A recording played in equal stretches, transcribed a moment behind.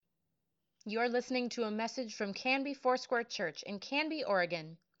You're listening to a message from Canby Foursquare Church in Canby,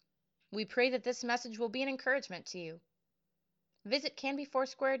 Oregon. We pray that this message will be an encouragement to you. Visit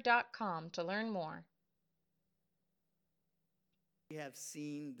canbyfoursquare.com to learn more. We have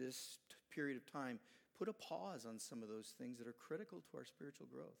seen this period of time put a pause on some of those things that are critical to our spiritual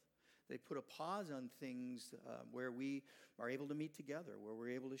growth. They put a pause on things where we are able to meet together, where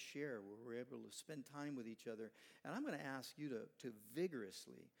we're able to share, where we're able to spend time with each other. And I'm going to ask you to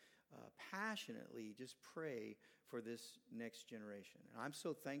vigorously, passionately just pray for this next generation. And I'm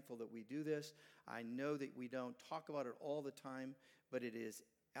so thankful that we do this. I know that we don't talk about it all the time, but it is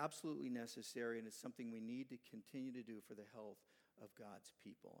absolutely necessary, and it's something we need to continue to do for the health of God's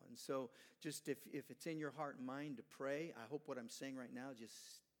people. And so just if it's in your heart and mind to pray, I hope what I'm saying right now just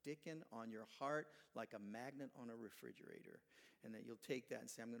sticking on your heart like a magnet on a refrigerator, and that you'll take that and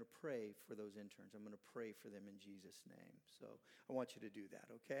say, I'm going to pray for those interns. I'm going to pray for them in Jesus' name. So I want you to do that,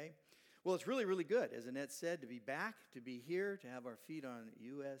 okay? Well, it's really, really good, as Annette said, to be back, to be here, to have our feet on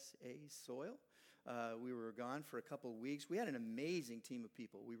USA soil. We were gone for a couple of weeks. We had an amazing team of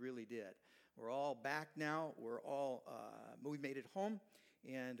people. We really did. We're all back now. We made it home,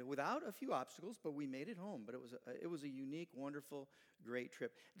 and without a few obstacles, but we made it home. But it was a unique, wonderful, great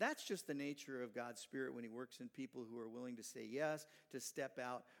trip. That's just the nature of God's Spirit when He works in people who are willing to say yes, to step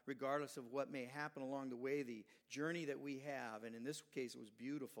out, regardless of what may happen along the way, the journey that we have. And in this case, it was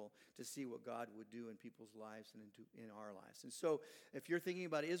beautiful to see what God would do in people's lives and in our lives. And so if you're thinking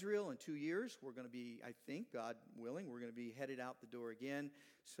about Israel in 2 years, we're going to be, I think, God willing, we're going to be headed out the door again.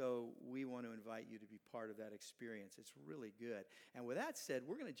 So we want to invite you to be part of that experience. It's really good. And with that said,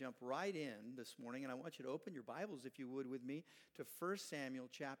 we're going to jump right in this morning, and I want you to open your Bibles, if you would, with me to 1 Samuel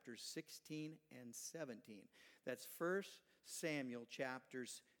chapters 16 and 17. That's 1 Samuel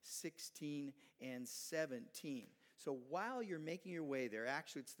chapters 16 and 17. So while you're making your way there,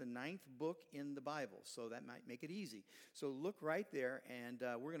 actually it's the 9th book in the Bible, so that might make it easy. So look right there, and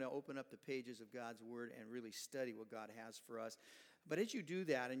we're going to open up the pages of God's Word and really study what God has for us. But as you do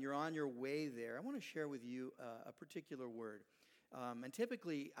that and you're on your way there, I want to share with you a particular word. And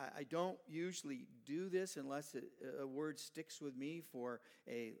typically, I don't usually do this unless a word sticks with me for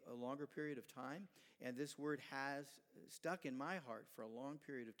a longer period of time. And this word has stuck in my heart for a long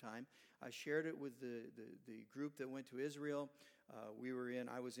period of time. I shared it with the group that went to Israel.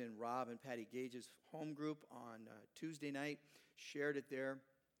 I was in Rob and Patty Gage's home group on Tuesday night, shared it there,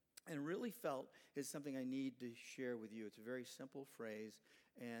 and really felt it's something I need to share with you. It's a very simple phrase,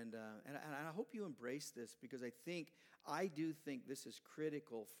 and I hope you embrace this, because I do think this is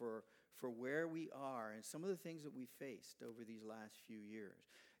critical for where we are and some of the things that we faced over these last few years.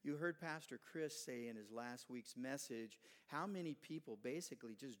 You heard Pastor Chris say in his last week's message how many people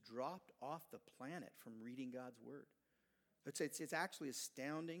basically just dropped off the planet from reading God's Word. It's actually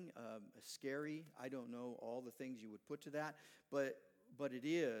astounding, scary. I don't know all the things you would put to that, but it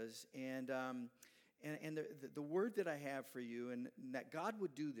is. And the word that I have for you, and that God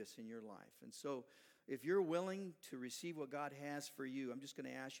would do this in your life. And so if you're willing to receive what God has for you, I'm just going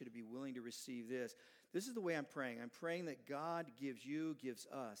to ask you to be willing to receive this. This is the way I'm praying. I'm praying that God gives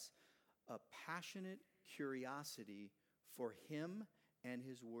us a passionate curiosity for Him and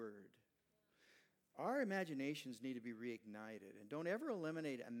His Word. Our imaginations need to be reignited. And don't ever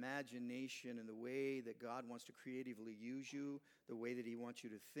eliminate imagination in the way that God wants to creatively use you, the way that He wants you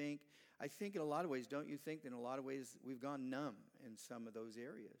to think. I think in a lot of ways, don't you think that in a lot of ways we've gone numb in some of those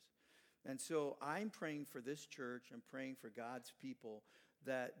areas? And so I'm praying for this church, I'm praying for God's people,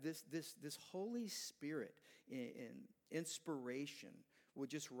 that this Holy Spirit in inspiration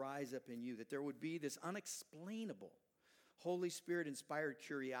would just rise up in you, that there would be this unexplainable Holy Spirit-inspired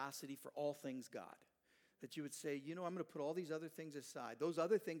curiosity for all things God. That you would say, I'm going to put all these other things aside, those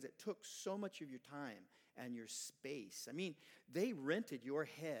other things that took so much of your time and your space. I mean, they rented your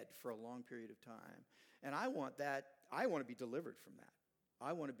head for a long period of time. And I want to be delivered from that.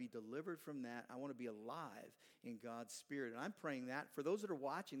 I want to be delivered from that. I want to be alive in God's Spirit. And I'm praying that for those that are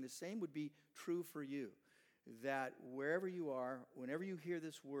watching, the same would be true for you. That wherever you are, whenever you hear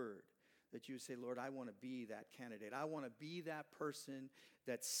this word, that you would say, Lord, I want to be that candidate. I want to be that person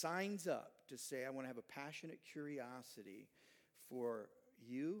that signs up to say, I want to have a passionate curiosity for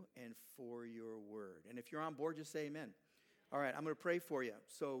you and for your word. And if you're on board, just say amen. All right, I'm going to pray for you.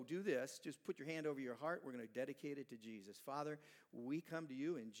 So do this. Just put your hand over your heart. We're going to dedicate it to Jesus. Father, we come to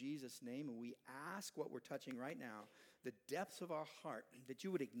you in Jesus' name, and we ask what we're touching right now the depths of our heart, that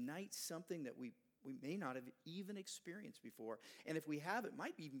you would ignite something that we may not have even experienced before. And if we have, it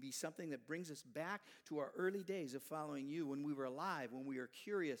might even be something that brings us back to our early days of following you, when we were alive, when we were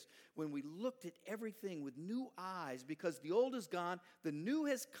curious, when we looked at everything with new eyes, because the old is gone, the new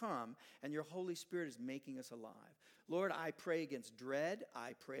has come, and your Holy Spirit is making us alive. Lord, I pray against dread.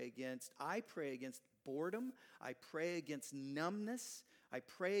 I pray against boredom. I pray against numbness. I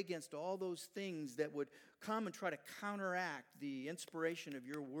pray against all those things that would come and try to counteract the inspiration of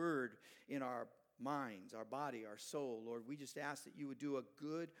your word in our minds, our body, our soul. Lord, we just ask that you would do a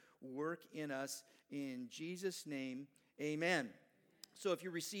good work in us. In Jesus' name, amen. So if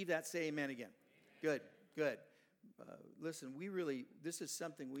you receive that, say amen again. Good, good. Listen, this is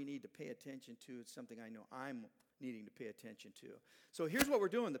something we need to pay attention to. It's something I know I'm needing to pay attention to. So here's what we're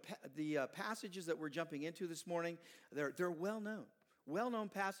doing. The passages that we're jumping into this morning, they're well-known. Well-known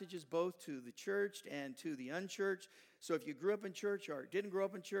passages both to the churched and to the unchurched. So if you grew up in church or didn't grow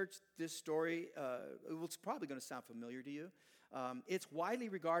up in church, this story, it's probably going to sound familiar to you. It's widely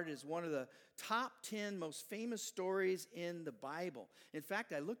regarded as one of the top 10 most famous stories in the Bible. In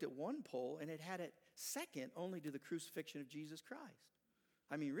fact, I looked at one poll, and it had it second only to the crucifixion of Jesus Christ.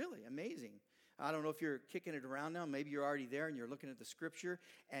 I mean, really amazing. I don't know if you're kicking it around now. Maybe you're already there and you're looking at the scripture,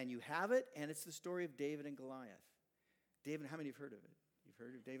 and you have it, and it's the story of David and Goliath. David, how many have heard of it? You've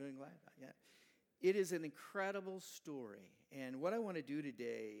heard of David and Goliath? Yeah. It is an incredible story. And what I want to do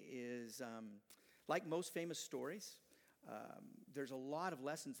today is, like most famous stories, there's a lot of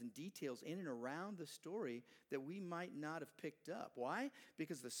lessons and details in and around the story that we might not have picked up. Why?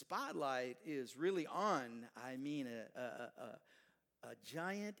 Because the spotlight is really on, a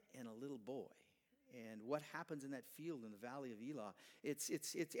giant and a little boy. And what happens in that field in the valley of Elah. It's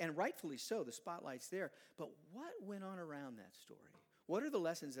and rightfully so, the spotlight's there. But what went on around that story? What are the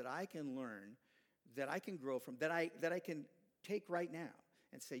lessons that I can learn, that I can grow from, that I can take right now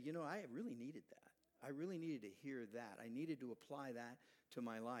and say, I really needed that. I really needed to hear that. I needed to apply that to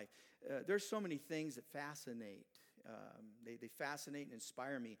my life. There's so many things that fascinate. They fascinate and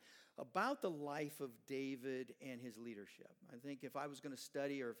inspire me about the life of David and his leadership. I think if I was going to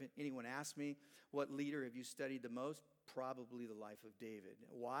study, or if anyone asked me, what leader have you studied the most? Probably the life of David.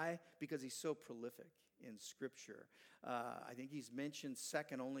 Why? Because he's so prolific in Scripture. I think he's mentioned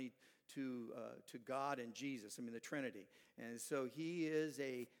second only to God and Jesus, the Trinity. And so he is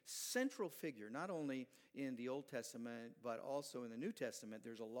a central figure, not only in the Old Testament, but also in the New Testament.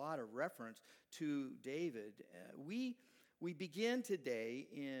 There's a lot of reference to David. We begin today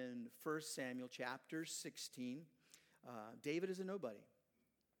in 1 Samuel chapter 16. David is a nobody.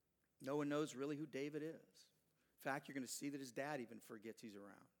 No one knows really who David is. In fact, you're going to see that his dad even forgets he's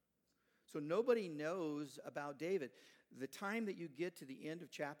around. So nobody knows about David. The time that you get to the end of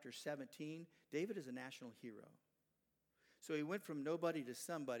chapter 17, David is a national hero. So he went from nobody to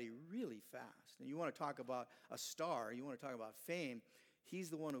somebody really fast. And you want to talk about a star, you want to talk about fame, he's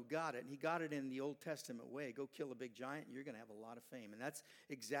the one who got it. And he got it in the Old Testament way. Go kill a big giant, and you're going to have a lot of fame. And that's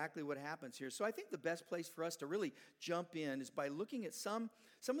exactly what happens here. So I think the best place for us to really jump in is by looking at some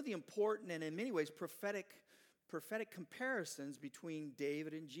of the important and in many ways prophetic comparisons between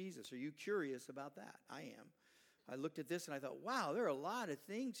David and Jesus. Are you curious about that? I am. I looked at this and I thought, wow, there are a lot of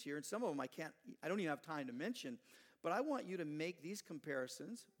things here, and some of them I don't even have time to mention, but I want you to make these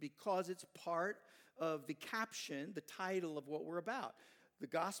comparisons because it's part of the caption, the title of what we're about. The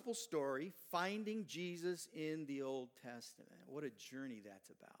gospel story, finding Jesus in the Old Testament. What a journey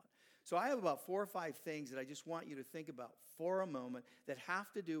that's about. So I have about 4 or 5 things that I just want you to think about for a moment that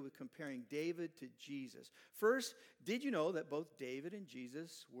have to do with comparing David to Jesus. First, did you know that both David and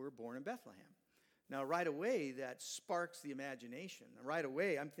Jesus were born in Bethlehem? Now, right away, that sparks the imagination. Right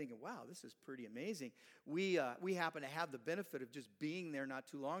away, I'm thinking, wow, this is pretty amazing. We happen to have the benefit of just being there not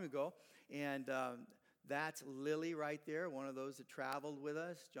too long ago, and that's Lily right there, one of those that traveled with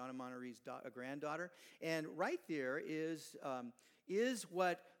us, John and Monterey's granddaughter. And right there is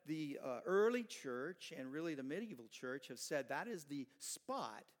what the early church and really the medieval church have said. That is the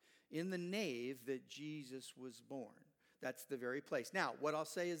spot in the nave that Jesus was born. That's the very place. Now, what I'll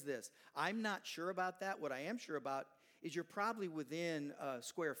say is this. I'm not sure about that. What I am sure about is you're probably within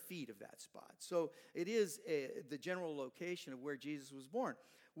square feet of that spot. So it is the general location of where Jesus was born,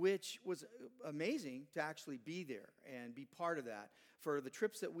 which was amazing to actually be there and be part of that. For the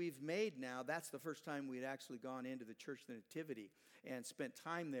trips that we've made now, that's the first time we'd actually gone into the Church of the Nativity and spent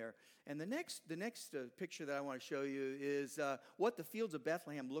time there. And the next picture that I want to show you is what the fields of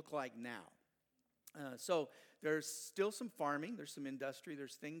Bethlehem look like now. So there's still some farming, there's some industry,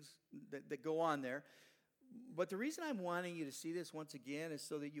 there's things that go on there. But the reason I'm wanting you to see this once again is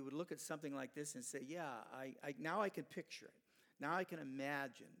so that you would look at something like this and say, yeah, now I can picture it. Now I can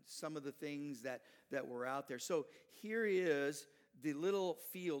imagine some of the things that were out there. So here is the little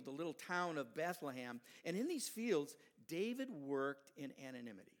field, the little town of Bethlehem. And in these fields, David worked in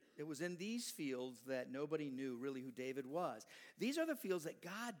anonymity. It was in these fields that nobody knew really who David was. These are the fields that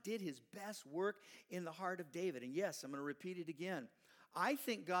God did his best work in the heart of David. And yes, I'm going to repeat it again. I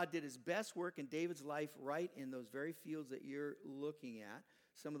think God did his best work in David's life right in those very fields that you're looking at.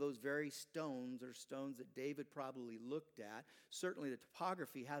 Some of those very stones are stones that David probably looked at. Certainly the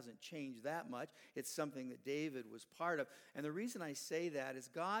topography hasn't changed that much. It's something that David was part of. And the reason I say that is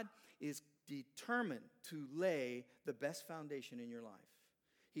God is determined to lay the best foundation in your life.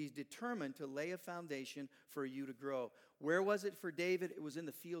 He's determined to lay a foundation for you to grow. Where was it for David? It was in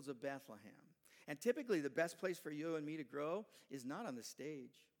the fields of Bethlehem. And typically the best place for you and me to grow is not on the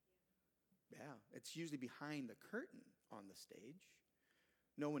stage. Yeah, it's usually behind the curtain on the stage.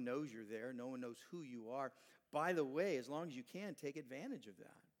 No one knows you're there. No one knows who you are. By the way, as long as you can, take advantage of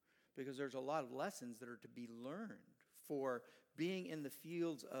that, because there's a lot of lessons that are to be learned for being in the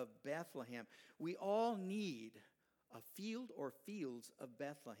fields of Bethlehem. We all need a field or fields of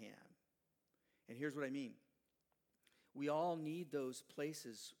Bethlehem. And here's what I mean. We all need those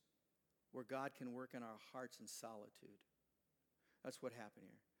places where God can work in our hearts in solitude. That's what happened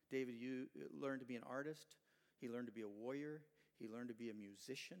here. David, you learned to be an artist. He learned to be a warrior. He learned to be a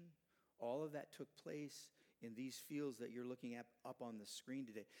musician. All of that took place in these fields that you're looking at up on the screen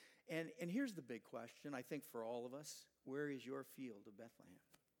today. And here's the big question, I think, for all of us. Where is your field of Bethlehem?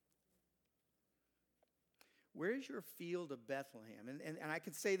 Where is your field of Bethlehem? And I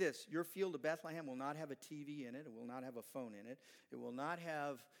can say this, your field of Bethlehem will not have a TV in it. It will not have a phone in it. It will not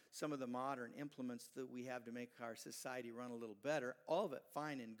have some of the modern implements that we have to make our society run a little better. All of it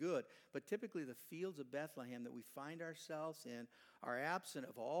fine and good. But typically the fields of Bethlehem that we find ourselves in are absent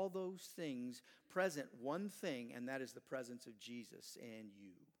of all those things, present one thing, and that is the presence of Jesus and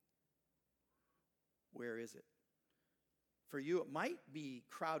you. Where is it? For you, it might be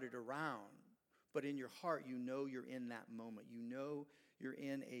crowded around, but in your heart, you know you're in that moment. You know you're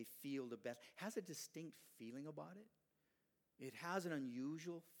in a field of Bethlehem. It has a distinct feeling about it. It has an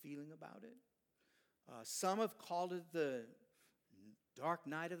unusual feeling about it. Some have called it the dark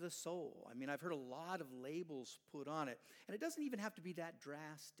night of the soul. I mean, I've heard a lot of labels put on it. And it doesn't even have to be that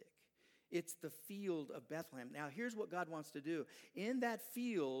drastic. It's the field of Bethlehem. Now, here's what God wants to do. In that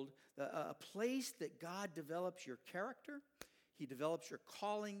field, a place that God develops your character, He develops your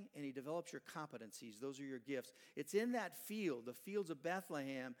calling, and He develops your competencies. Those are your gifts. It's in that field, the fields of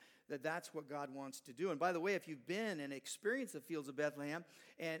Bethlehem, that's what God wants to do. And by the way, if you've been and experienced the fields of Bethlehem,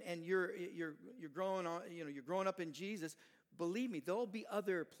 and you're growing on, you're growing up in Jesus, believe me, there'll be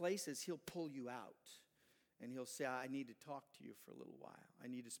other places He'll pull you out. And He'll say, I need to talk to you for a little while. I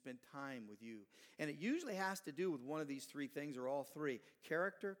need to spend time with you. And it usually has to do with one of these three things, or all three: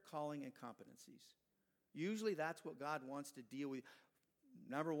 character, calling, and competencies. Usually that's what God wants to deal with.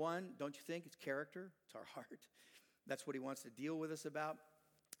 Number one, don't you think it's character? It's our heart. That's what He wants to deal with us about.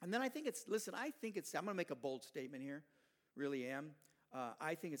 And then I think I'm going to make a bold statement here. Really am.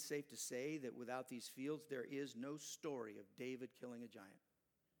 I think it's safe to say that without these fields, there is no story of David killing a giant.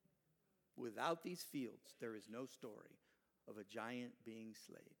 Without these fields, there is no story of a giant being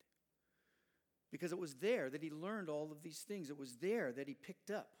slayed. Because it was there that he learned all of these things. It was there that he picked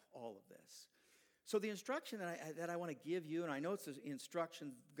up all of this. So the instruction that I want to give you, and I know it's the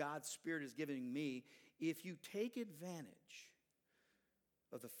instruction God's Spirit is giving me, if you take advantage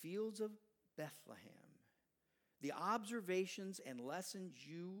of the fields of Bethlehem, the observations and lessons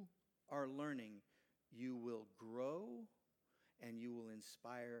you are learning, you will grow and you will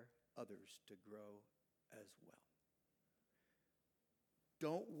inspire others to grow as well.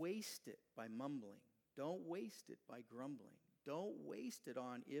 Don't waste it by mumbling. Don't waste it by grumbling. Don't waste it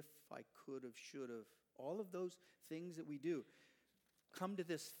on if I could have, should have, all of those things that we do. Come to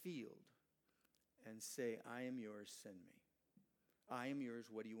this field and say, I am yours, send me. I am yours,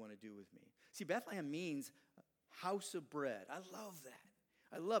 what do you want to do with me? See, Bethlehem means house of bread. I love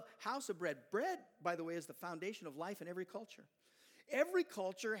that. I love house of bread. Bread, by the way, is the foundation of life in every culture. Every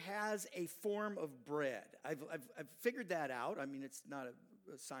culture has a form of bread. I've figured that out. I mean, it's not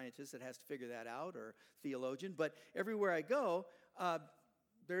a scientist that has to figure that out, or theologian, but everywhere I go,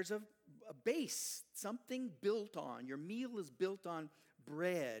 there's a base, something built on. Your meal is built on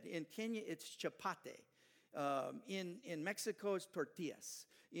bread. In Kenya, it's chapate. In Mexico, it's tortillas.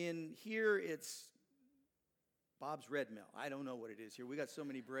 In here, it's Bob's Red Mill. I don't know what it is here. We got so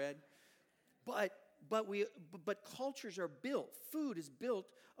many bread. But but cultures are built. Food is built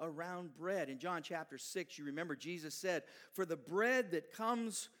around bread. In John chapter 6, you remember Jesus said, "For the bread that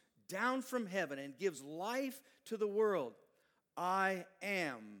comes down from heaven and gives life to the world, I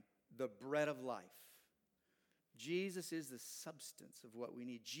am the bread of life." Jesus is the substance of what we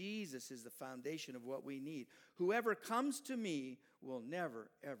need. Jesus is the foundation of what we need. Whoever comes to me will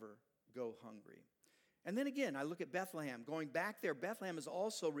never, ever go hungry. And then again, I look at Bethlehem. Going back there, Bethlehem is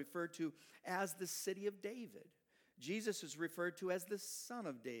also referred to as the city of David. Jesus is referred to as the son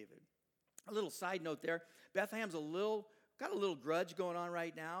of David. A little side note there, Bethlehem's got a little grudge going on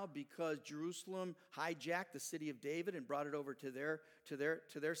right now because Jerusalem hijacked the city of David and brought it over to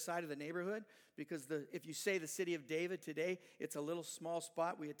their side of the neighborhood. Because if you say the city of David today, it's a little small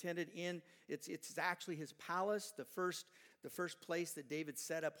spot we attended in. It's actually his palace, the first place that David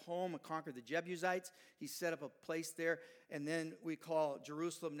set up home and conquered the Jebusites. He set up a place there, and then we call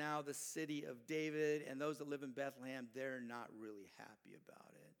Jerusalem now the city of David. And those that live in Bethlehem, they're not really happy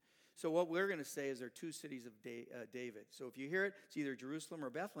about it. So what we're going to say is there are two cities of David. So if you hear it, it's either Jerusalem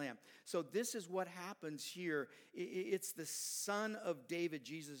or Bethlehem. So this is what happens here. It's the son of David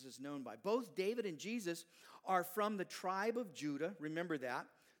Jesus is known by. Both David and Jesus are from the tribe of Judah. Remember that.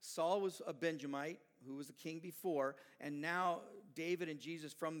 Saul was a Benjamite who was the king before, and now David and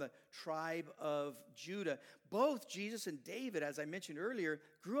Jesus from the tribe of Judah. Both Jesus and David, as I mentioned earlier,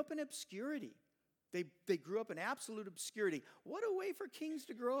 grew up in obscurity. They grew up in absolute obscurity. What a way for kings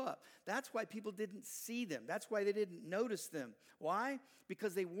to grow up. That's why people didn't see them. That's why they didn't notice them. Why?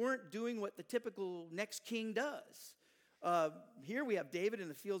 Because they weren't doing what the typical next king does. Here we have David in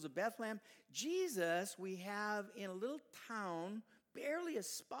the fields of Bethlehem. Jesus we have in a little town, barely a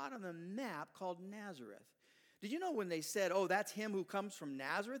spot on the map, called Nazareth. Did you know when they said, "Oh, that's him who comes from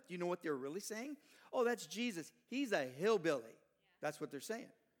Nazareth"? Do you know what they were really saying? "Oh, that's Jesus. He's a hillbilly." Yeah. That's what they're saying.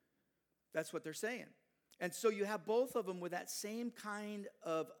 That's what they're saying. And so you have both of them with that same kind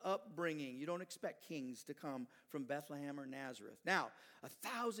of upbringing. You don't expect kings to come from Bethlehem or Nazareth. Now,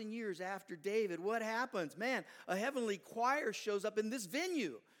 1,000 years after David, what happens? Man, a heavenly choir shows up in this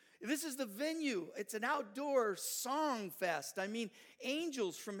venue. This is the venue. It's an outdoor song fest. I mean,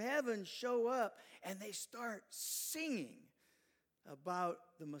 angels from heaven show up and they start singing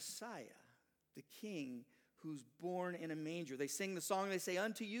about the Messiah, the King who's born in a manger. They sing the song, they say,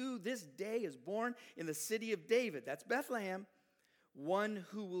 "Unto you this day is born in the city of David," that's Bethlehem, "one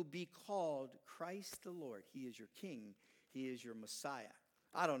who will be called Christ the Lord." He is your King. He is your Messiah.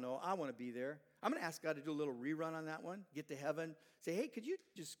 I don't know. I want to be there. I'm going to ask God to do a little rerun on that one. Get to heaven. Say, "Hey, could you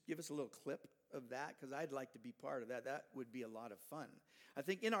just give us a little clip of that? Because I'd like to be part of that. That would be a lot of fun." I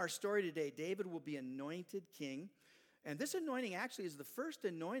think in our story today, David will be anointed king. And this anointing actually is the first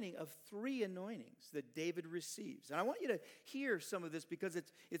anointing of 3 anointings that David receives. And I want you to hear some of this because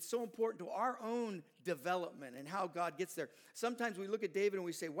it's so important to our own development and how God gets there. Sometimes we look at David and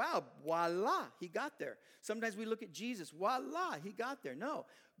we say, "Wow, voila, he got there." Sometimes we look at Jesus, "Voila, he got there." No,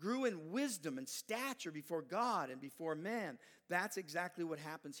 grew in wisdom and stature before God and before man. That's exactly what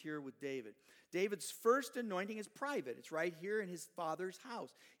happens here with David. David's first anointing is private. It's right here in his father's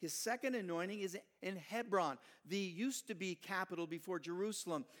house. His second anointing is in Hebron, the used-to-be capital before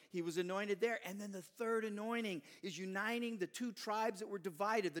Jerusalem. He was anointed there. And then the third anointing is uniting the 2 tribes that were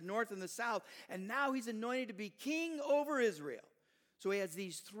divided, the north and the south. And now he's anointed to be king over Israel. So he has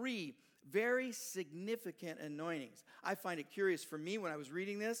these 3 very significant anointings. I find it curious for me when I was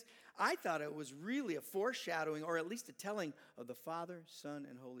reading this. I thought it was really a foreshadowing or at least a telling of the Father, Son,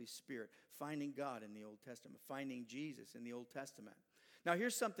 and Holy Spirit. Finding God in the Old Testament. Finding Jesus in the Old Testament. Now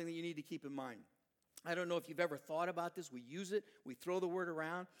here's something that you need to keep in mind. I don't know if you've ever thought about this. We use it. We throw the word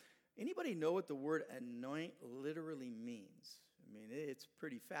around. Anybody know what the word anoint literally means? I mean, it's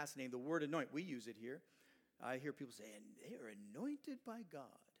pretty fascinating. The word anoint, we use it here. I hear people say, "And they are anointed by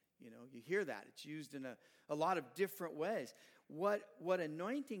God." You know, you hear that. It's used in a lot of different ways. What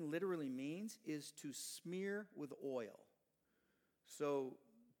anointing literally means is to smear with oil. So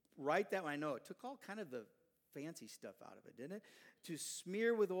write that one. I know it took all kind of the fancy stuff out of it, didn't it? To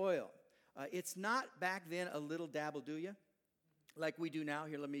smear with oil. It's not back then a little dab will do you, like we do now.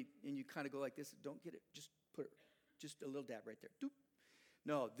 Here, let me, and you kind of go like this. Don't get it. Just put it, just a little dab right there. Doop.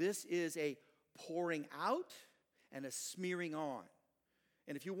 No, this is a pouring out and a smearing on.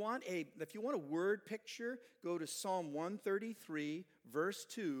 And if you want a word picture, go to Psalm 133, verse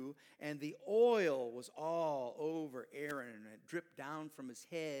 2, and the oil was all over Aaron, and it dripped down from his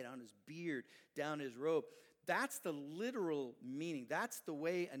head, on his beard, down his robe. That's the literal meaning. That's the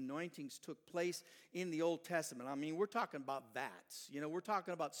way anointings took place in the Old Testament. I mean, we're talking about vats. You know, we're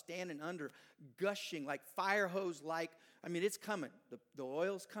talking about standing under, gushing like fire hose like. I mean, it's coming. The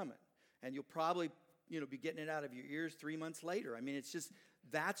oil's coming. And you'll probably be getting it out of your ears 3 months later. I mean, it's just,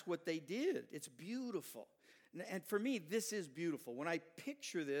 that's what they did. It's beautiful. And for me, this is beautiful. When I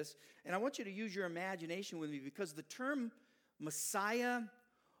picture this, and I want you to use your imagination with me, because the term Messiah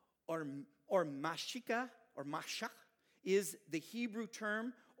or Mashiach or Mashiach is the Hebrew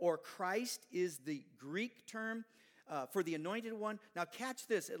term, or Christ is the Greek term for the anointed one. Now catch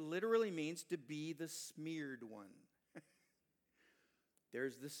this. It literally means to be the smeared one.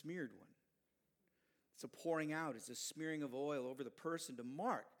 There's the smeared one. It's a pouring out. It's a smearing of oil over the person to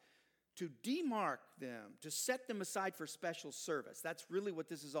mark, to demark them, to set them aside for special service. That's really what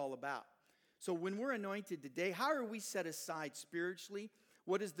this is all about. So when we're anointed today, how are we set aside spiritually?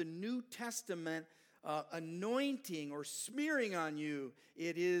 What is the New Testament anointing or smearing on you?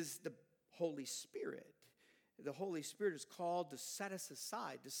 It is the Holy Spirit. The Holy Spirit is called to set us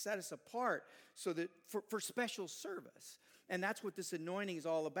aside, to set us apart, so that for special service. And that's what this anointing is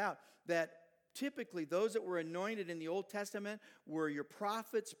all about. That typically those that were anointed in the Old Testament were your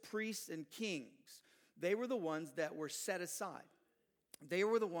prophets, priests, and kings. They were the ones that were set aside. They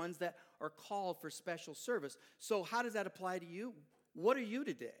were the ones that are called for special service. So how does that apply to you? What are you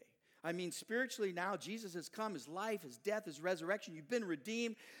today? I mean, spiritually now, Jesus has come, his life, his death, his resurrection. You've been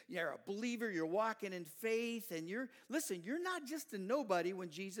redeemed. You're a believer. You're walking in faith. And you're not just a nobody when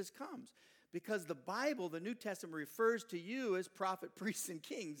Jesus comes. Because the Bible, the New Testament, refers to you as prophet, priests, and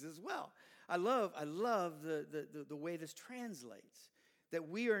kings as well. I love the way this translates. That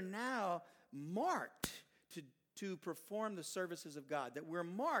we are now marked to perform the services of God, that we're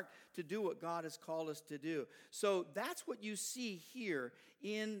marked to do what God has called us to do. So that's what you see here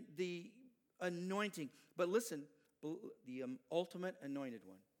in the anointing. But listen, the ultimate anointed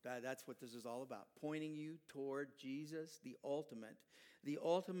one, that's what this is all about, pointing you toward Jesus, the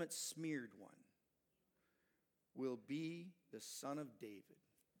ultimate smeared one, will be the Son of David,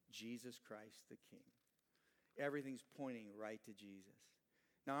 Jesus Christ the King. Everything's pointing right to Jesus.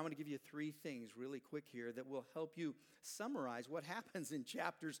 Now, I'm going to give you 3 things really quick here that will help you summarize what happens in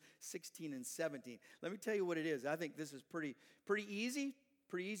chapters 16 and 17. Let me tell you what it is. I think this is pretty easy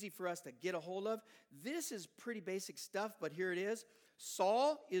for us to get a hold of. This is pretty basic stuff, but here it is.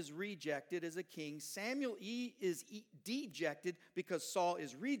 Saul is rejected as a king. Samuel is dejected because Saul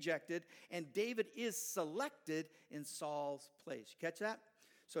is rejected, and David is selected in Saul's place. You catch that?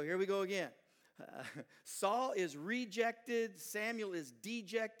 So here we go again. Saul is rejected, Samuel is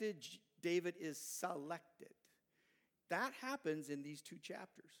dejected, David is selected. That happens in these 2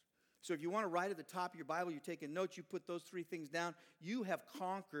 chapters. So if you want to write at the top of your Bible, you're taking notes, you put those 3 things down, you have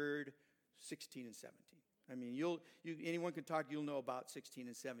conquered 16 and 17. I mean, anyone can talk, you'll know about 16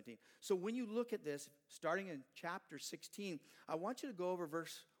 and 17. So when you look at this, starting in chapter 16, I want you to go over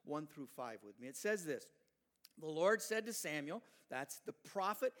verse 1 through 5 with me. It says this. The Lord said to Samuel, that's the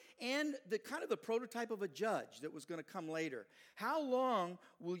prophet, and the kind of the prototype of a judge that was going to come later. How long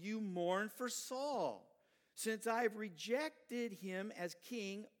will you mourn for Saul, since I've rejected him as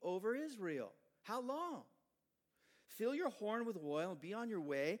king over Israel? How long? Fill your horn with oil and be on your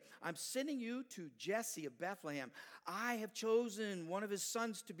way. I'm sending you to Jesse of Bethlehem. I have chosen one of his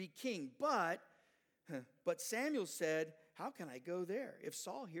sons to be king. But Samuel said, how can I go there? If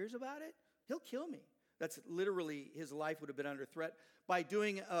Saul hears about it, he'll kill me. That's literally, his life would have been under threat by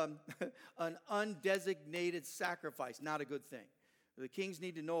doing an undesignated sacrifice. Not a good thing. The kings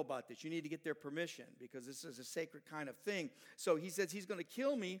need to know about this. You need to get their permission because this is a sacred kind of thing. So he says he's going to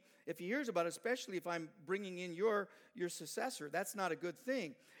kill me if he hears about it, especially if I'm bringing in your successor. That's not a good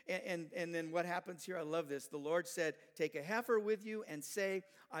thing. And then what happens here, I love this. The Lord said, take a heifer with you and say,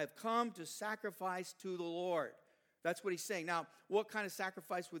 I've come to sacrifice to the Lord. That's what he's saying. Now, what kind of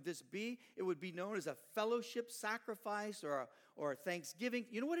sacrifice would this be? It would be known as a fellowship sacrifice or a Thanksgiving.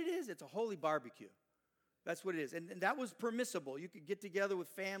 You know what it is? It's a holy barbecue. That's what it is. And that was permissible. You could get together with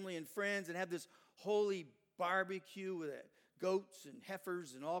family and friends and have this holy barbecue with goats and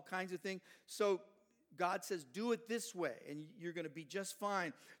heifers and all kinds of things. So God says, do it this way, and you're going to be just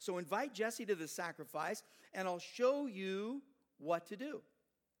fine. So invite Jesse to the sacrifice, and I'll show you what to do.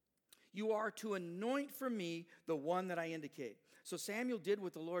 You are to anoint for me the one that I indicate. So Samuel did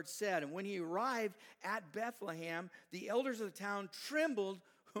what the Lord said, and when he arrived at Bethlehem, the elders of the town trembled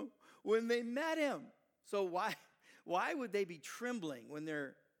when they met him. So why would they be trembling when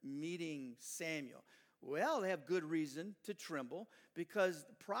they're meeting Samuel? Well, they have good reason to tremble because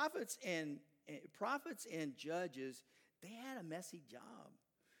prophets and judges, they had a messy job.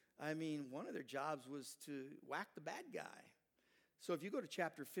 I mean, one of their jobs was to whack the bad guy. So if you go to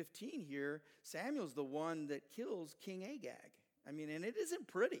chapter 15 here, Samuel's the one that kills King Agag. I mean, and it isn't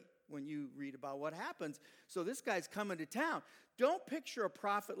pretty when you read about what happens. So this guy's coming to town. Don't picture a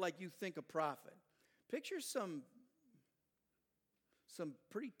prophet like you think a prophet. Picture some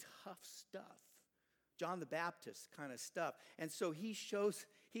pretty tough stuff. John the Baptist kind of stuff. And so he shows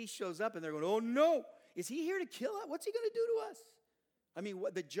up and they're going, oh no, is he here to kill us? What's he going to do to us? I mean,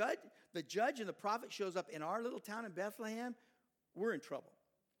 the judge and the prophet shows up in our little town in Bethlehem, we're in trouble.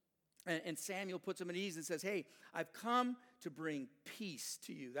 And Samuel puts him at ease and says, hey, I've come to bring peace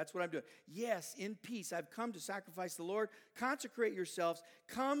to you. That's what I'm doing. Yes, in peace. I've come to sacrifice the Lord. Consecrate yourselves.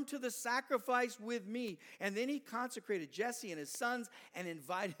 Come to the sacrifice with me. And then he consecrated Jesse and his sons and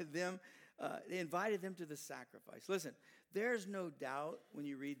invited them to the sacrifice. Listen, there's no doubt when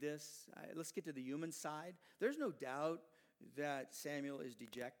you read this, let's get to the human side. There's no doubt that Samuel is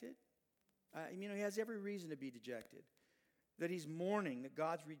dejected. He has every reason to be dejected. That he's mourning that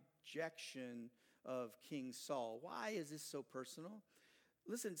God's rejection of King Saul. Why is this so personal?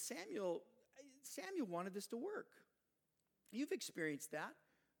 Listen, Samuel wanted this to work. You've experienced that.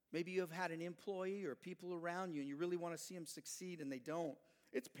 Maybe you have had an employee or people around you and you really want to see them succeed and they don't.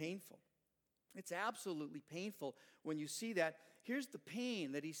 It's painful. It's absolutely painful when you see that. Here's the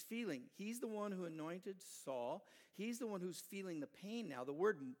pain that he's feeling. He's the one who anointed Saul. He's the one who's feeling the pain now. The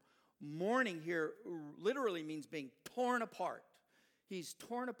word mourning here literally means being torn apart. He's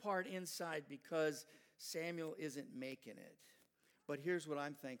torn apart inside because Samuel isn't making it. But here's what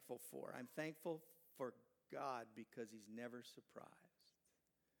I'm thankful for. I'm thankful for God because he's never surprised.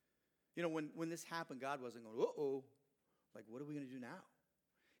 When this happened, God wasn't going, uh-oh, like what are we going to do now?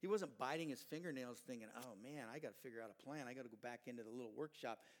 He wasn't biting his fingernails thinking, oh man, I got to figure out a plan. I got to go back into the little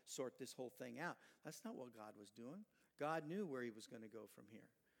workshop, sort this whole thing out. That's not what God was doing. God knew where he was going to go from here.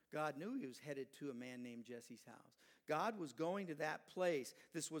 God knew he was headed to a man named Jesse's house. God was going to that place.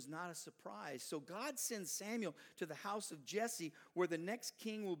 This was not a surprise. So God sends Samuel to the house of Jesse where the next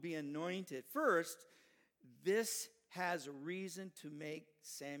king will be anointed. First, this has a reason to make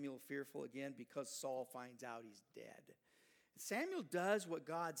Samuel fearful again because Saul finds out he's dead. Samuel does what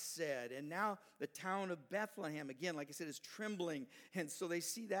God said, and now the town of Bethlehem, again, like I said, is trembling, and so they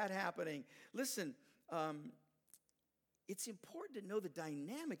see that happening. Listen, it's important to know the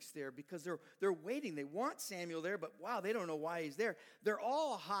dynamics there because they're waiting. They want Samuel there, but wow, they don't know why he's there. They're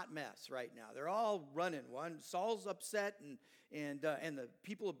all a hot mess right now. They're all running. Saul's upset, and the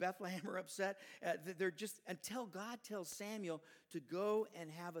people of Bethlehem are upset. They're just until God tells Samuel to go and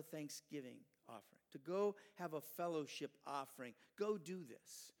have a Thanksgiving offering, to go have a fellowship offering. Go do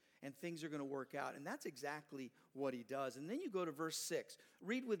this, and things are going to work out. And that's exactly what he does. And then you go to verse 6.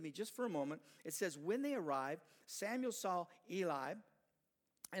 Read with me just for a moment. It says, when they arrived, Samuel saw Eli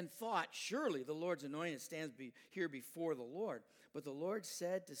and thought, surely the Lord's anointed stands here before the Lord. But the Lord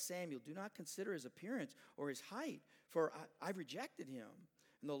said to Samuel, do not consider his appearance or his height, for I've rejected him.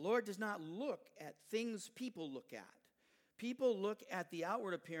 And the Lord does not look at things people look at. People look at the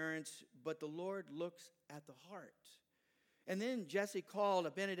outward appearance, but the Lord looks at the heart. And then Jesse called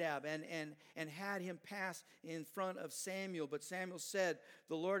Abinadab and had him pass in front of Samuel. But Samuel said,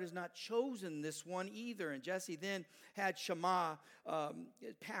 the Lord has not chosen this one either. And Jesse then had Shammah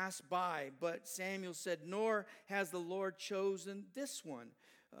pass by. But Samuel said, nor has the Lord chosen this one.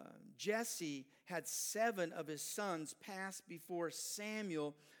 Jesse had 7 of his sons pass before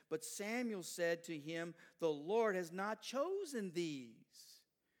Samuel. But Samuel said to him, the Lord has not chosen these.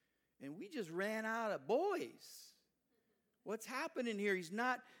 And we just ran out of boys. What's happening here?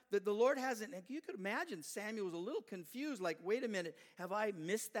 The Lord hasn't, you could imagine Samuel was a little confused, like, wait a minute, have I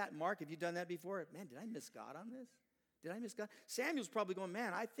missed that mark? Have you done that before? Man, did I miss God on this? Did I miss God? Samuel's probably going,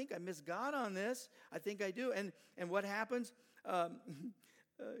 man, I think I missed God on this. I think I do. And what happens?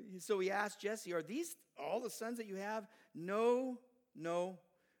 So he asked Jesse, are these all the sons that you have? No,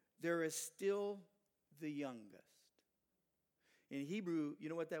 there is still the youngest. In Hebrew, you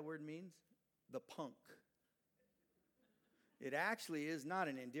know what that word means? The punk. It actually is not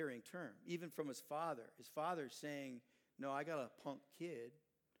an endearing term, even from his father. His father's saying, no, I got a punk kid.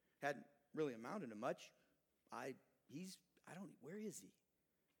 Hadn't really amounted to much. Where is he?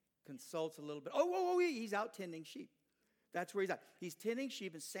 Consults a little bit. He's out tending sheep. That's where he's at. He's tending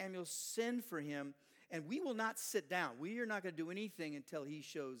sheep, and Samuel sent for him, and we will not sit down. We are not going to do anything until he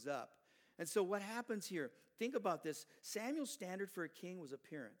shows up. And so what happens here? Think about this. Samuel's standard for a king was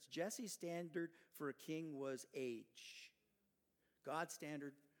appearance. Jesse's standard for a king was age. God's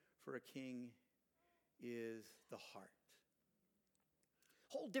standard for a king is the heart.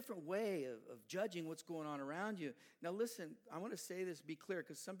 Whole different way of judging what's going on around you. Now listen, I want to say this, be clear,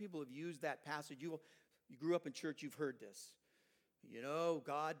 because some people have used that passage. You grew up in church, you've heard this.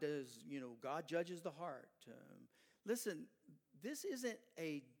 God judges the heart. Listen, this isn't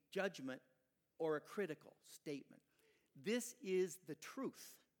a judgment or a critical statement. This is the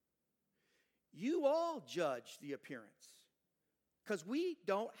truth. You all judge the appearance. Because we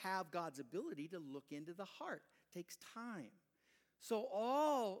don't have God's ability to look into the heart. It takes time. So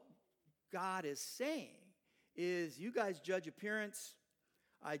all God is saying is, you guys judge appearance,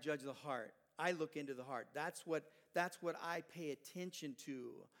 I judge the heart. I look into the heart. That's what I pay attention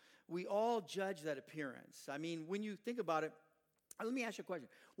to. We all judge that appearance. I mean, when you think about it, let me ask you a question.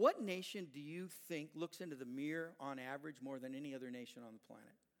 What nation do you think looks into the mirror on average more than any other nation on the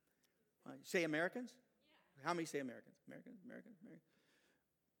planet? Say Americans? Yeah. How many say Americans? Americans?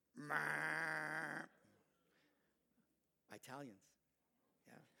 Italians.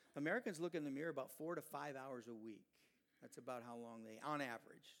 Yeah. Americans look in the mirror about 4 to 5 hours a week. That's about how long they, on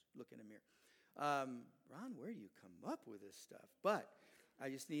average, look in the mirror. Ron, where do you come up with this stuff? But I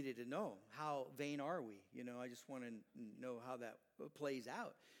just needed to know, how vain are we? I just want to know how that plays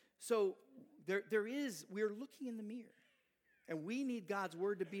out. So we're looking in the mirror. And we need God's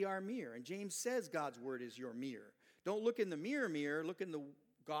word to be our mirror. And James says God's word is your mirror. Don't look in the mirror, look in the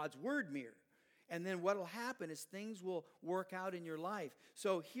God's word mirror. And then what will happen is things will work out in your life.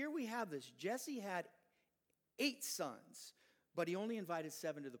 So here we have this. Jesse had 8 sons, but he only invited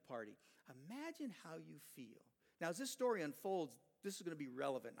 7 to the party. Imagine how you feel. Now, as this story unfolds, this is going to be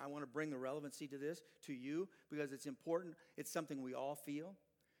relevant. I want to bring the relevancy to this to you because it's important. It's something we all feel.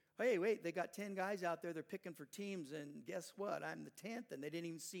 Hey, wait, they got 10 guys out there. They're picking for teams, and guess what? I'm the 10th, and they didn't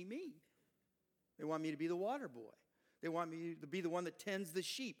even see me. They want me to be the water boy. They want me to be the one that tends the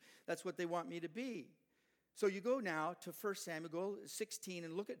sheep. That's what they want me to be. So you go now to 1 Samuel, go 16,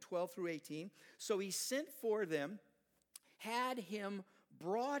 and look at 12 through 18. So he sent for them, had him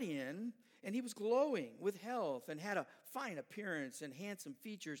brought in, and he was glowing with health and had a fine appearance and handsome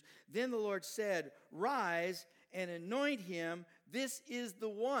features. Then the Lord said, rise and anoint him. This is the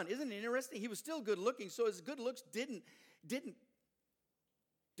one. Isn't it interesting? He was still good looking, so his good looks didn't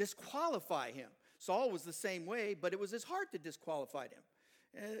disqualify him. Saul was the same way, but it was his heart that disqualified him.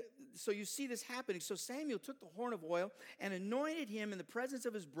 So you see this happening. So Samuel took the horn of oil and anointed him in the presence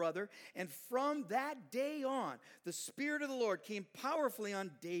of his brother. And from that day on, the Spirit of the Lord came powerfully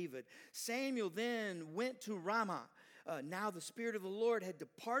on David. Samuel then went to Ramah. Now the Spirit of the Lord had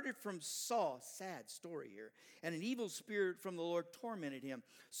departed from Saul. Sad story here. And an evil spirit from the Lord tormented him.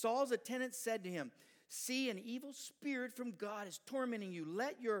 Saul's attendants said to him, see, an evil spirit from God is tormenting you.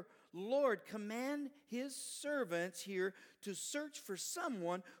 Let your Lord command his servants here to search for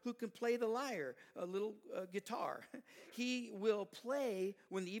someone who can play the lyre, a little guitar. He will play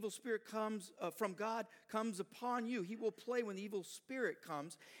when the evil spirit comes from God comes upon you. He will play when the evil spirit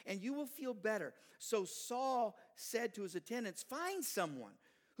comes, and you will feel better. So Saul said to his attendants, find someone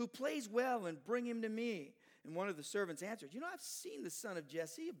who plays well and bring him to me. And one of the servants answered, I've seen the son of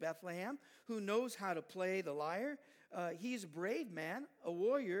Jesse of Bethlehem who knows how to play the lyre. He's a brave man, a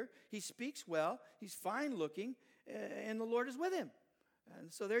warrior. He speaks well. He's fine looking, and the Lord is with him.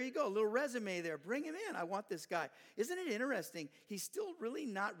 And so there you go, a little resume there. Bring him in. I want this guy. Isn't it interesting? He's still really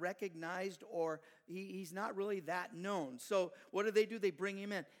not recognized, or he's not really that known. So what do? They bring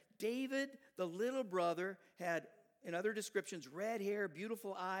him in. David, the little brother, had, in other descriptions, red hair,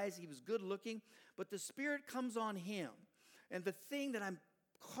 beautiful eyes. He was good looking, but the Spirit comes on him. And the thing that I'm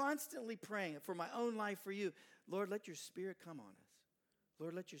constantly praying for my own life, for you, Lord, let your Spirit come on us.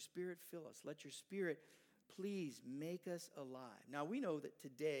 Lord, let your Spirit fill us. Let your Spirit please make us alive. Now, we know that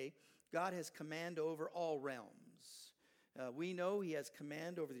today God has command over all realms. We know he has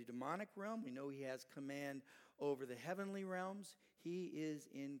command over the demonic realm. We know he has command over the heavenly realms. He is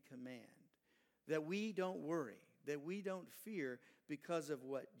in command. That we don't worry, that we don't fear because of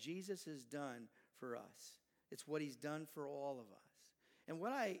what Jesus has done for us. It's what he's done for all of us. And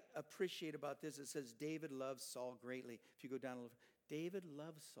what I appreciate about this, it says David loves Saul greatly. If you go down a little, David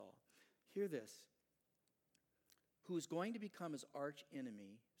loves Saul. Hear this. Who is going to become his arch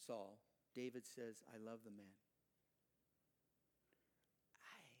enemy, Saul, David says, I love the man.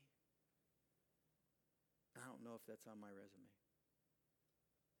 I don't know if that's on my resume.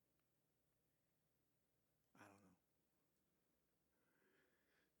 I don't know.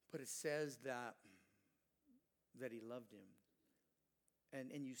 But it says that he loved him.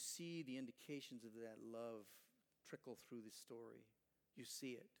 And you see the indications of that love trickle through the story. You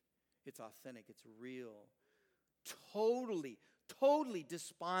see it. It's authentic. It's real. Totally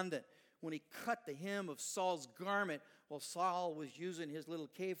despondent when he cut the hem of Saul's garment while Saul was using his little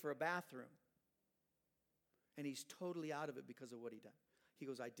cave for a bathroom. And he's totally out of it because of what he done. He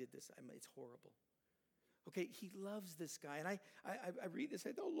goes, I did this. It's horrible. Okay, he loves this guy. And I read this, I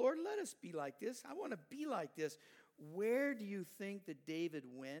say, oh, Lord, let us be like this. I want to be like this. Where do you think that David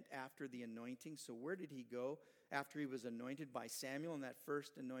went after the anointing? So where did he go? after he was anointed by Samuel in that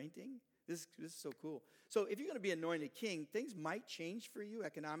first anointing. This is so cool. So if you're going to be anointed king, things might change for you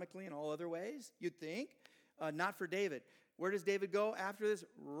economically and all other ways, you'd think. Not for David. Where does David go after this?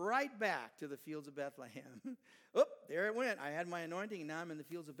 Right back to the fields of Bethlehem. Oh, there it went. I had my anointing, and now I'm in the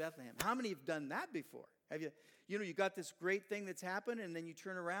fields of Bethlehem. How many have done that before? Have you? You got this great thing that's happened, and then you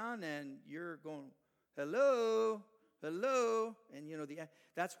turn around, and you're going, hello, hello. And,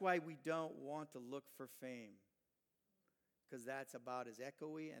 that's why we don't want to look for fame, because that's about as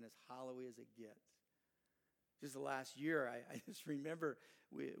echoey and as hollowy as it gets. Just the last year, I just remember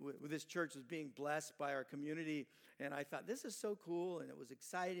this church was being blessed by our community, and I thought, this is so cool, and it was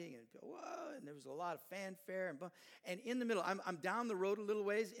exciting, and whoa, and there was a lot of fanfare, and in the middle, I'm down the road a little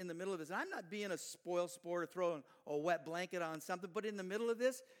ways in the middle of this, and I'm not being a spoil sport or throwing a wet blanket on something, but in the middle of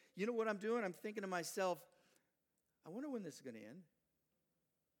this, you know what I'm doing? I'm thinking to myself, I wonder when this is going to end.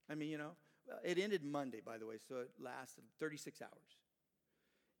 I mean, it ended Monday, by the way, so it lasted 36 hours.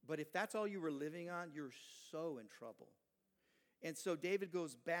 But if that's all you were living on, you're so in trouble. And so David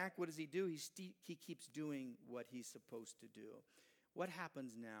goes back. What does he do? He keeps doing what he's supposed to do. What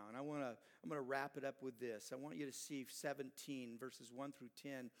happens now? And I'm going to wrap it up with this. I want you to see 17, verses 1 through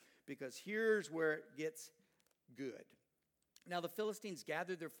 10, because here's where it gets good. Now the Philistines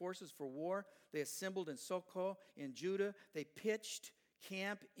gathered their forces for war. They assembled in Socoh in Judah. They pitched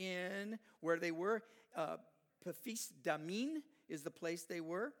camp in where they were. Paphis Damim is the place they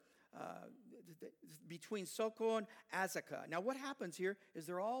were, between Socoh and Azekah. Now what happens here is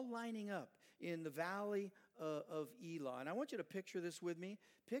they're all lining up in the valley of Elah. And I want you to picture this with me.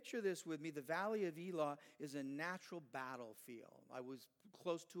 Picture this with me. The valley of Elah is a natural battlefield. I was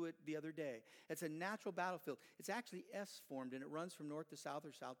close to it the other day. It's a natural battlefield. It's actually S-formed, and it runs from north to south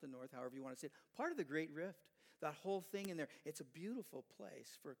or south to north, however you want to say it. Part of the Great Rift. That whole thing in there, it's a beautiful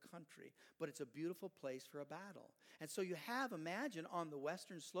place for a country, but it's a beautiful place for a battle. And so you have, imagine, on the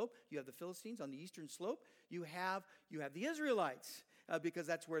western slope, you have the Philistines. On the eastern slope, you have the Israelites, because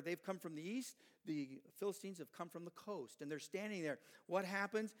that's where they've come from the east. The Philistines have come from the coast, and they're standing there. What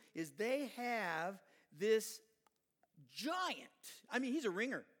happens is they have this giant. I mean, he's a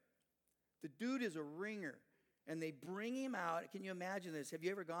ringer. The dude is a ringer. And they bring him out. Can you imagine this? Have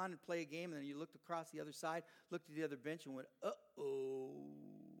you ever gone and played a game and then you looked across the other side, looked at the other bench and went, uh-oh.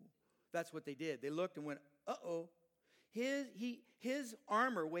 That's what they did. They looked and went, uh-oh. His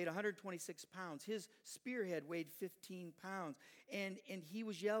armor weighed 126 pounds. His spearhead weighed 15 pounds. And he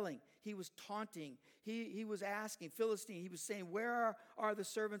was yelling. He was taunting. He was asking, Philistine, he was saying, where are the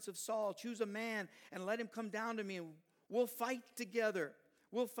servants of Saul? Choose a man and let him come down to me and we'll fight together.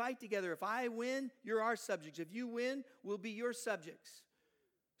 We'll fight together. If I win, you're our subjects. If you win, we'll be your subjects.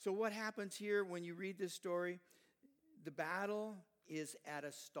 So what happens here when you read this story? The battle is at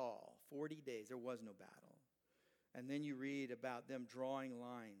a stall. 40 days. There was no battle. And then you read about them drawing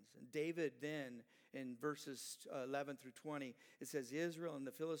lines. And David then, in verses 11 through 20, it says, Israel and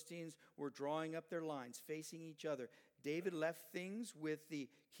the Philistines were drawing up their lines, facing each other. David left things with the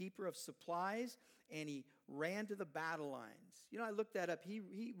keeper of supplies, and he ran to the battle lines. I looked that up.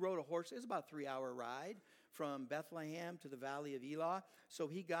 He rode a horse. It was about a 3-hour ride from Bethlehem to the valley of Elah. So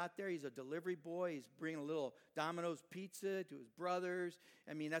he got there. He's a delivery boy. He's bringing a little Domino's pizza to his brothers.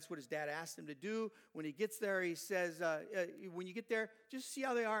 I mean, that's what his dad asked him to do. When he gets there, he says, when you get there, just see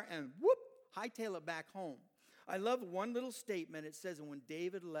how they are and whoop, hightail it back home. I love one little statement. It says, and when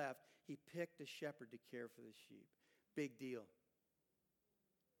David left, he picked a shepherd to care for the sheep. Big deal.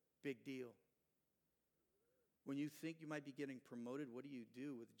 Big deal. When you think you might be getting promoted, what do you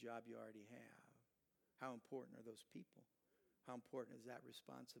do with the job you already have? How important are those people? How important is that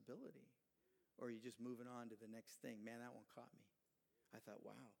responsibility? Or are you just moving on to the next thing? Man, that one caught me. I thought,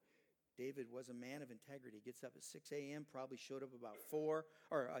 wow, David was a man of integrity. He gets up at 6 a.m., probably showed up about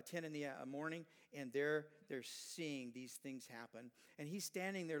 10 in the morning, and they're seeing these things happen. And he's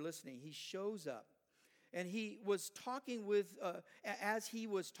standing there listening. He shows up. And he was talking as he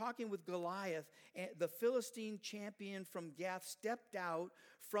was talking with Goliath, the Philistine champion from Gath stepped out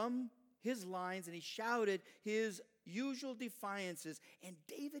from his lines and he shouted his usual defiances. And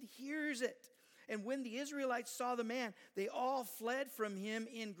David hears it. And when the Israelites saw the man, they all fled from him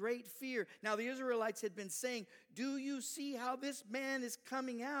in great fear. Now the Israelites had been saying, do you see how this man is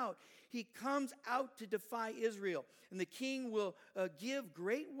coming out? He comes out to defy Israel. And the king will give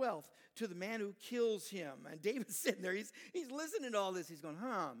great wealth to the man who kills him. And David's sitting there. He's listening to all this. He's going,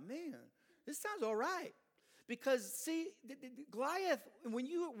 man, this sounds all right. Because, see, Goliath,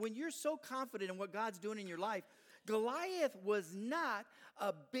 when you're so confident in what God's doing in your life, Goliath was not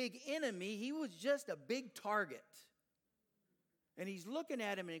a big enemy. He was just a big target. And he's looking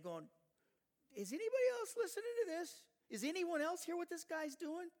at him and he's going, is anybody else listening to this? Is anyone else hear what this guy's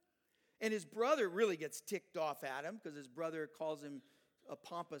doing? And his brother really gets ticked off at him because his brother calls him a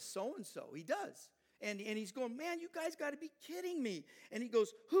pompous so-and-so. He does. And he's going, man, you guys got to be kidding me. And he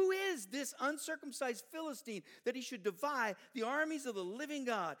goes, who is this uncircumcised Philistine that he should defy the armies of the living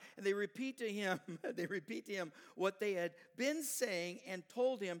God? And they repeat to him, what they had been saying and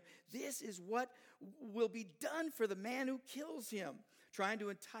told him, this is what will be done for the man who kills him, trying to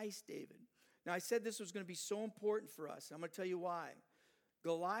entice David. Now, I said this was going to be so important for us. I'm going to tell you why.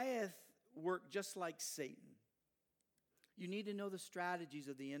 Goliath worked just like Satan. You need to know the strategies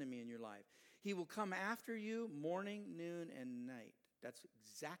of the enemy in your life. He will come after you morning, noon, and night. That's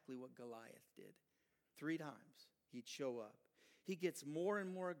exactly what Goliath did. 3 times he'd show up. He gets more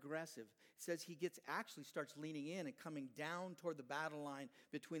and more aggressive. It says he actually starts leaning in and coming down toward the battle line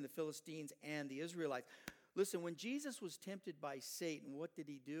between the Philistines and the Israelites. Listen, when Jesus was tempted by Satan, what did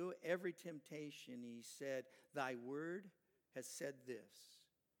he do? Every temptation, he said, thy word has said this.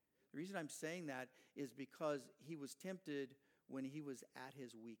 The reason I'm saying that is because he was tempted when he was at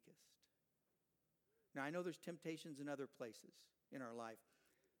his weakest. Now, I know there's temptations in other places in our life,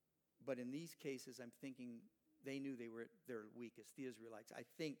 but in these cases, I'm thinking they knew they were at their weakest, the Israelites. I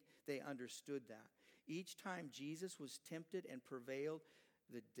think they understood that. Each time Jesus was tempted and prevailed,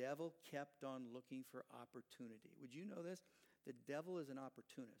 the devil kept on looking for opportunity. Would you know this? The devil is an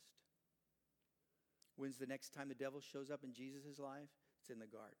opportunist. When's the next time the devil shows up in Jesus' life? It's in the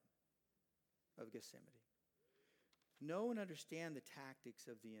Garden of Gethsemane. Know and understand the tactics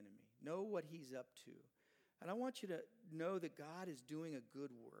of the enemy. Know what he's up to. And I want you to know that God is doing a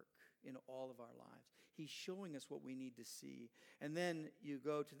good work in all of our lives. He's showing us what we need to see. And then you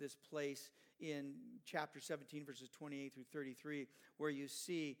go to this place in chapter 17, verses 28 through 33, where you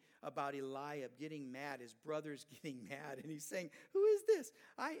see about Eliab getting mad, his brother's getting mad, and he's saying, who is this?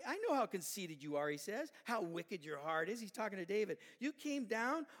 I know how conceited you are, he says, how wicked your heart is. He's talking to David. You came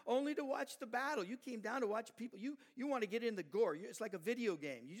down only to watch the battle. You came down to watch people. You want to get in the gore. It's like a video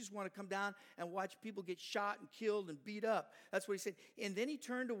game. You just want to come down and watch people get shot and killed and beat up. That's what he said. And then he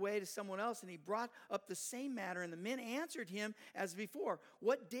turned away to someone else, and he brought up the same matter, and the men answered him as before.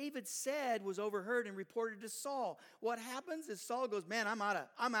 What David said was overheard and reported to Saul. What happens is Saul goes, man, I'm out of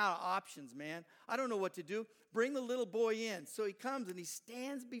options, man. I don't know what to do. Bring the little boy in. So he comes and he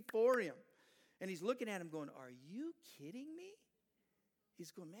stands before him. And he's looking at him going, are you kidding me?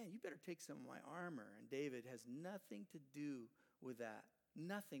 He's going, man, you better take some of my armor. And David has nothing to do with that.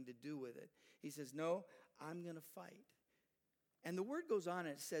 Nothing to do with it. He says, no, I'm going to fight. And the word goes on and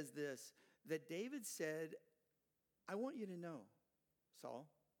it says this, that David said, I want you to know, Saul,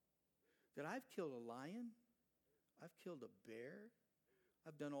 that I've killed a lion, I've killed a bear,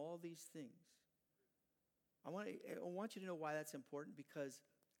 I've done all these things. I want you to know why that's important, because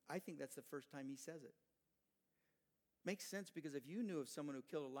I think that's the first time he says it. Makes sense, because if you knew of someone who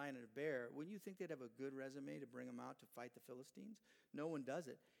killed a lion and a bear, wouldn't you think they'd have a good resume to bring them out to fight the Philistines? No one does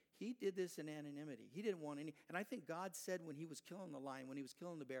it. He did this in anonymity. He didn't want any. And I think God said when he was killing the lion, when he was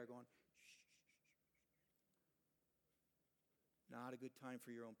killing the bear, going, shh, not a good time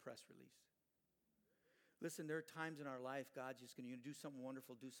for your own press release. Listen, there are times in our life God's just going to do something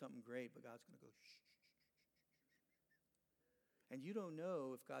wonderful, do something great, but God's going to go, shh. And you don't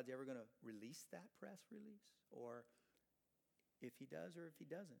know if God's ever going to release that press release, or if he does or if he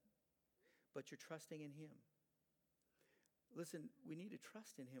doesn't. But you're trusting in him. Listen, we need to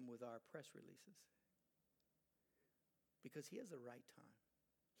trust in him with our press releases, because he has the right time.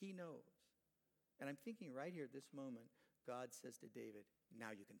 He knows. And I'm thinking right here at this moment, God says to David,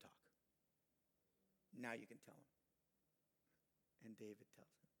 now you can talk. Now you can tell him. And David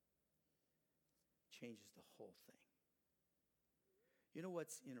tells him. Changes the whole thing. You know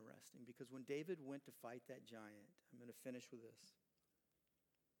what's interesting? Because when David went to fight that giant, I'm going to finish with this.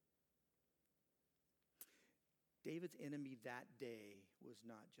 David's enemy that day was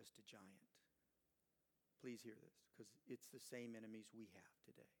not just a giant. Please hear this, because it's the same enemies we have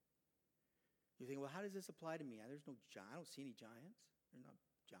today. You think, well, how does this apply to me? There's no giant. I don't see any giants. They're not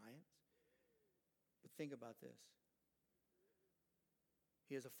giants. But think about this.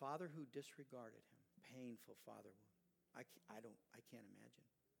 He has a father who disregarded him. Painful father wound. I can't imagine.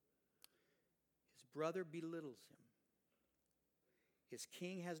 His brother belittles him. His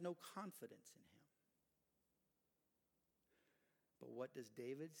king has no confidence in him. But what does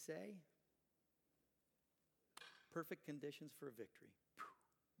David say? Perfect conditions for a victory.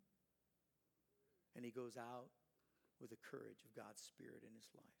 And he goes out with the courage of God's Spirit in his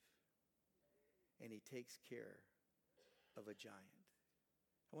life. And he takes care of a giant.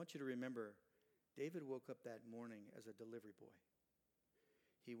 I want you to remember, David woke up that morning as a delivery boy.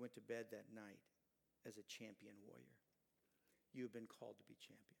 He went to bed that night as a champion warrior. You have been called to be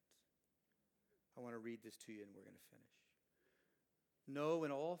champions. I want to read this to you and we're going to finish. No,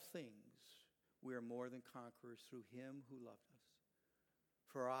 in all things, we are more than conquerors through him who loved us.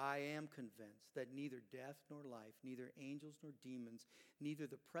 For I am convinced that neither death nor life, neither angels nor demons, neither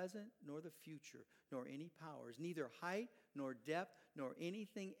the present nor the future, nor any powers, neither height nor depth, nor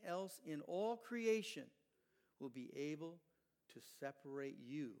anything else in all creation will be able to separate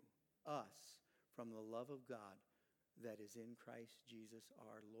you, us, from the love of God that is in Christ Jesus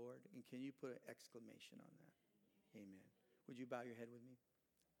our Lord. And can you put an exclamation on that? Amen. Would you bow your head with me?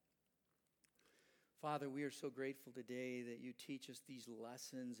 Father, we are so grateful today that you teach us these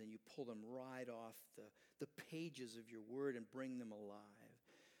lessons and you pull them right off the pages of your word and bring them alive.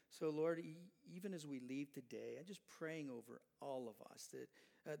 So, Lord, even as we leave today, I'm just praying over all of us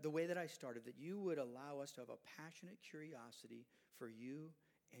that the way that I started, that you would allow us to have a passionate curiosity for you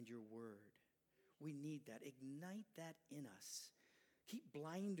and your word. We need that. Ignite that in us. Keep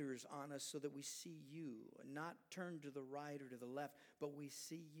blinders on us so that we see you, not turn to the right or to the left, but we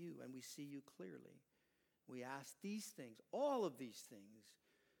see you and we see you clearly. We ask these things, all of these things.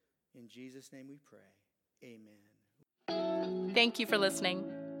 In Jesus' name we pray. Amen. Thank you for listening.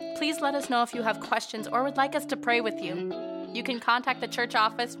 Please let us know if you have questions or would like us to pray with you. You can contact the church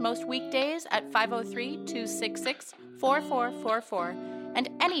office most weekdays at 503-266-4444 and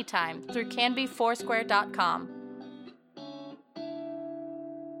anytime through canbyfoursquare.com.